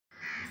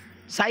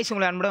SAIS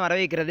உங்களை அன்புடன்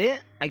வரவேற்கிறது.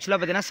 ஆக்சுவலாக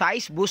பார்த்தீங்கன்னா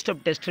SAIS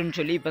பூஸ்டப் டெஸ்ட்டுன்னு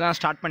சொல்லி இப்போ தான்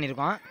ஸ்டார்ட்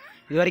பண்ணியிருக்கோம்.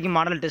 இது வரைக்கும்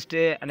மாடல்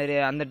டெஸ்ட்டு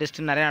அந்த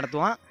டெஸ்ட்டு நிறையா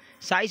நடத்துவோம்.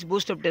 SAIS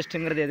பூஸ்டப்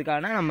டெஸ்ட்டுங்கிறது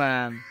எதுக்காகனா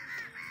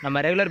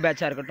நம்ம ரெகுலர்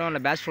பேட்சாக இருக்கட்டும்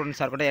இல்லை பேட்ச்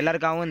ஸ்டூடெண்ட்ஸாக இருக்கட்டும்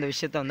எல்லாருக்காகவும் இந்த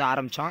விஷயத்தை வந்து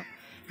ஆரம்பித்தோம்.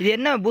 இது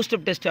என்ன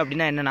பூஸ்டப் டெஸ்ட்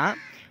அப்படின்னா என்னென்னா,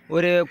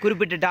 ஒரு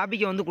குறிப்பிட்ட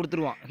டாப்பிக்கை வந்து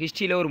கொடுத்துருவோம்.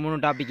 ஹிஸ்ட்ரியில் ஒரு 3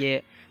 டாப்பிக்கு,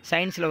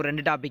 சயின்ஸில் ஒரு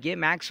 2 டாப்பிக்கு,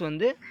 மேக்ஸ்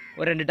வந்து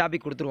ஒரு 2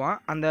 டாபிக் கொடுத்துருவோம்.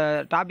 அந்த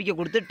டாப்பிக்கை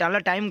கொடுத்து நல்ல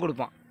டைம்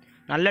கொடுப்போம்.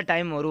 நல்ல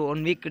டைம் ஒரு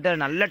 1 வீக் கிட்ட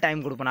நல்ல டைம்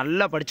கொடுப்போம்.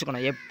 நல்லா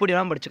படிச்சுக்கணும்,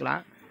 எப்படிலாம்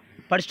படிச்சுக்கலாம்.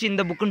 படிச்சுட்டு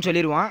இந்த புக்குன்னு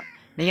சொல்லிடுவோம்.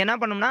 நீங்கள் என்ன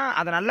பண்ணோம்னா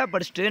அதை நல்லா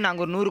படிச்சுட்டு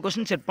நாங்கள் ஒரு 100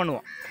 கொஸ்டின் செட்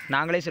பண்ணுவோம்.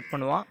 நாங்களே செட்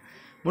பண்ணுவோம்.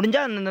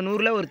 முடிஞ்சால் அந்த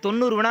 100ல் ஒரு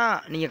 90 வேணா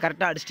நீங்கள்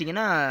கரெக்டாக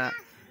அடிச்சிட்டிங்கன்னா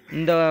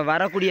இந்த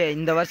வரக்கூடிய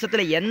இந்த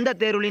வருஷத்தில் எந்த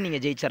தேர்வுலையும்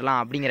நீங்கள் ஜெயிச்சிடலாம்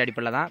அப்படிங்கிற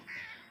அடிப்படையில் தான்.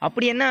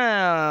 அப்படி என்ன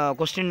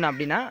கொஸ்டின்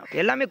அப்படின்னா,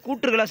 எல்லாமே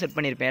கூற்றுகளாக செட்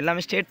பண்ணியிருப்பேன்.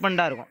 எல்லாமே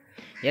ஸ்டேட்மெண்ட்டாக இருக்கும்.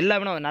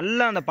 எல்லாமே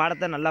நல்லா அந்த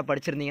பாடத்தை நல்லா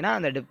படிச்சிருந்தீங்கன்னா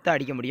அந்த டெப்த்தாக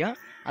அடிக்க முடியும்.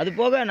 அது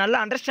போக நல்ல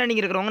அண்டர்ஸ்டாண்டிங்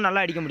இருக்கிறவங்க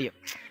நல்லா அடிக்க முடியும்.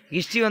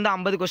 ஹிஸ்ட்ரி வந்து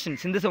 50 கொஸ்டின்,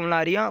 சிந்து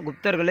சமணாரியம்,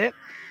 குப்தர்கள்,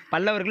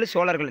 பல்லவர்கள்,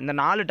 சோழர்கள், இந்த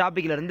 4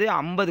 டாப்பிக்லேருந்து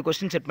 50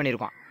 கொஸ்டின் செட்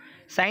பண்ணியிருக்கோம்.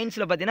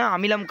 சயின்ஸில் பார்த்தீங்கன்னா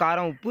அமிலம்,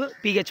 காரம், உப்பு,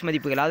 பிஹெச்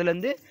மதிப்புகள்,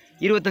 அதுலேருந்து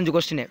 25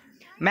 கொஸ்டின்.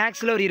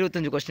 மேக்ஸில் ஒரு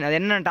 25 கொஸ்டின். அது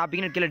என்ன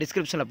டாப்பிக்னு கீழே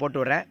டிஸ்கிரிப்ஷனில் போட்டு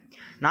விட்றேன்.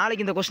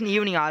 நாளைக்கு இந்த கொஸ்டின்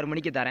ஈவினிங் 6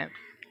 மணிக்கு தரேன்.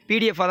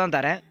 பிடிஎஃபாக தான்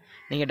தரேன்.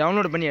 நீங்கள்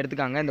டவுன்லோட் பண்ணி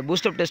எடுத்துக்காங்க. இந்த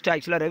பூஸ்டப் டெஸ்ட்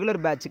ஆக்சுவலாக ரெகுலர்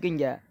பேட்சுக்கு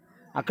இங்கே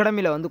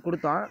அகாடமியில் வந்து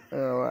கொடுத்தோம்.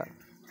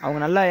 அவங்க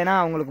நல்லா, ஏன்னா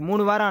அவங்களுக்கு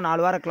 3 வாரம்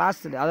 4 வாரம் கிளாஸ்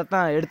அதை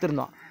தான்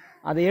எடுத்திருந்தோம்.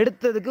 அதை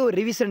எடுத்ததுக்கு ஒரு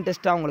ரிவிஷன்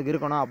டெஸ்ட்டாக அவங்களுக்கு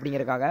இருக்கணும்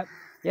அப்படிங்கிறக்காக.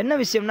 என்ன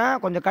விஷயம்னா,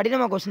 கொஞ்சம்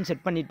கடினமாக கொஸ்டின்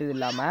செட் பண்ணிட்டது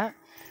இல்லாமல்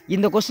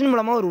இந்த கொஸ்டின்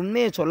மூலமாக ஒரு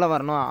உண்மையை சொல்ல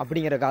வரணும்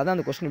அப்படிங்கிறக்காக தான்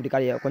அந்த கொஸ்டின்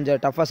இப்படி கொஞ்சம்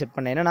டஃப்பாக செட்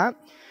பண்ணேன். என்னென்னா,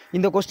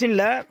 இந்த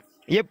கொஸ்டினில்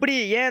எப்படி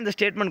ஏன் இந்த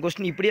ஸ்டேட்மெண்ட்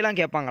கொஸ்டின் இப்படியெல்லாம்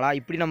கேட்பாங்களா,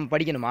 இப்படி நம்ம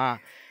படிக்கணுமா,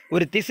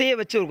 ஒரு திசையை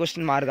வச்சு ஒரு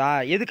கொஸ்டின் மாறுதா,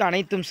 எதுக்கு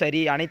அனைத்தும்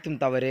சரி அனைத்தும்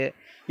தவறு,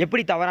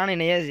 எப்படி தவறான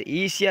என்னைய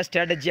ஈஸியாக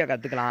ஸ்ட்ராட்டஜியாக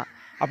கற்றுக்கலாம்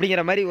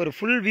அப்படிங்கிற மாதிரி ஒரு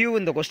ஃபுல் வியூ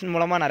இந்த கொஸ்டின்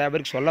மூலமாக நிறையா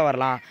பேருக்கு சொல்ல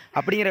வரலாம்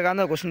அப்படிங்கிறக்காக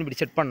அந்த கொஸ்டின் இப்படி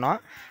செட் பண்ணோம்.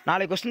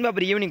 நாளைக்கு கொஸ்டின்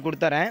பேப்பர் ஈவினிங்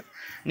கொடுத்துறேன்.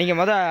 நீங்கள்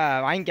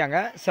வாங்கிக்காங்க.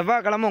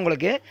 செவ்வாய்க்கிழமை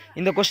உங்களுக்கு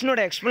இந்த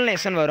கொஸ்டினோட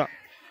எக்ஸ்ப்ளனேஷன் வரும்.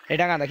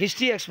 ரைட்டாங்க, அந்த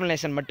ஹிஸ்ட்ரி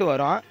எக்ஸ்ப்ளனேஷன் மட்டும்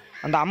வரும்.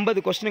 அந்த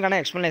 50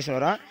 கொஸ்டினுக்கான எக்ஸ்ப்ளனேஷன்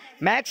வரும்.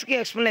 மேக்ஸுக்கு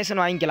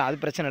எக்ஸ்ப்ளனேஷன் வாங்கிக்கலாம்,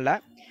 அது பிரச்சனை இல்லை.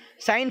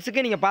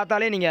 சயின்ஸுக்கு நீங்கள்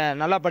பார்த்தாலே நீங்கள்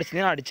நல்லா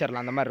படிச்சிங்கன்னா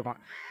அடிச்சிடலாம், அந்த மாதிரி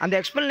இருக்கும். அந்த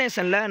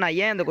எக்ஸ்ப்ளனேஷனில் நான்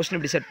ஏன் அந்த கொஸ்டின்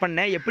இப்படி செட்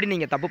பண்ணேன், எப்படி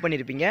நீங்கள் தப்பு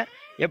பண்ணியிருப்பீங்க,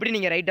 எப்படி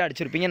நீங்கள் ரைட்டாக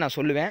அடிச்சிருப்பீங்க நான்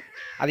சொல்லுவேன்.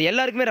 அது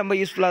எல்லாருக்குமே ரொம்ப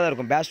யூஸ்ஃபுல்லாக தான்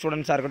இருக்கும். பேட்ச்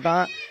ஸ்டூடெண்ட்ஸாக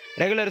இருக்கட்டும்,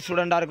 ரெகுலர்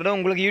ஸ்டூடெண்ட்டாக இருக்கட்டும்,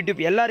 உங்களுக்கு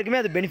யூடியூப்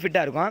எல்லாருக்குமே அது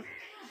பெனிஃபிட்டாக இருக்கும்.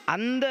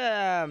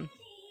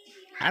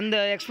 அந்த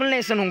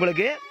எக்ஸ்ப்ளனேஷன்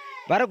உங்களுக்கு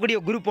வரக்கூடிய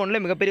குரூப்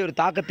 1ல் மிகப்பெரிய ஒரு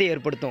தாக்கத்தை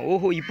ஏற்படுத்தும்.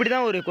 ஓஹோ, இப்படி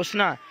தான் ஒரு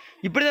கொஸ்டினாக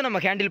இப்படி தான் நம்ம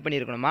ஹேண்டில்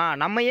பண்ணியிருக்கணுமா,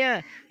 நம்ம ஏன்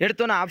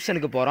எடுத்தோன்னே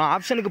ஆப்ஷனுக்கு போகிறோம்,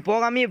 ஆப்ஷனுக்கு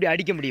போகாமே இப்படி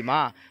அடிக்க முடியுமா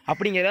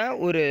அப்படிங்கிற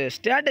ஒரு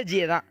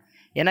ஸ்ட்ராட்டஜியை தான்.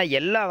 ஏன்னா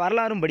எல்லா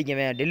வரலாறும்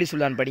படிக்கவேன். டெல்லி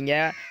சுல்தான் படிங்க,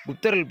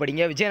 குப்தர்கள்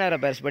படிங்க, விஜயநகர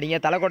பேரரசு படிங்க,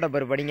 தலக்கோட்டை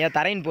போர் படிங்க,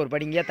 தரையின் போர்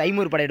படிங்க,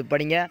 தைமூர் படையெடுப்பு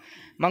படிங்க,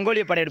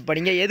 மங்கோலிய படையெடுப்பு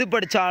படிங்க. எது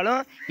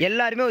படித்தாலும்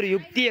எல்லாருமே ஒரு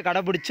யுக்தியை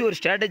கடைப்பிடிச்சி ஒரு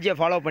ஸ்ட்ராட்டஜியை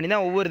ஃபாலோ பண்ணி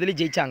தான் ஒவ்வொரு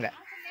இதுலேயும் ஜெயித்தாங்க,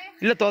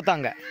 இல்லை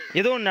தோத்தாங்க,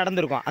 ஏதோ ஒன்று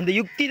நடந்திருக்கும். அந்த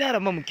யுக்தி தான்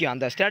ரொம்ப முக்கியம்,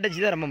 அந்த ஸ்ட்ராட்டஜி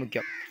தான் ரொம்ப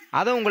முக்கியம்.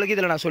 அதை உங்களுக்கு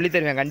இதில் நான் சொல்லித்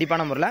தருவேன்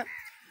கண்டிப்பான முறையில்.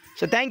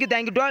 So thank you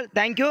to all.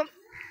 Thank you.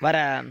 வர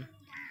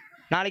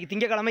நாளைக்கு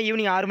திங்கக்கிழமை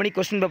ஈவினிங் 6 மணிக்கு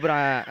கொஸ்டின் பேப்பர்,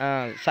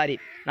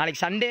 நாளைக்கு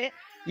Sunday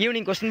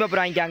evening question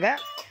paper வாங்கிக்காங்க.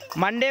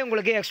 Monday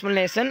உங்களுக்கு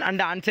எக்ஸ்ப்ளனேஷன்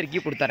அண்ட் ஆன்சர்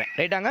கீ கொடுத்துறேன்.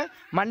 ரைட்டாங்க,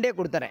 மண்டே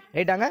கொடுத்துறேன்.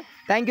 ரைட்டாங்க.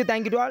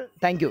 Thank you to all.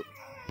 தேங்க்யூ.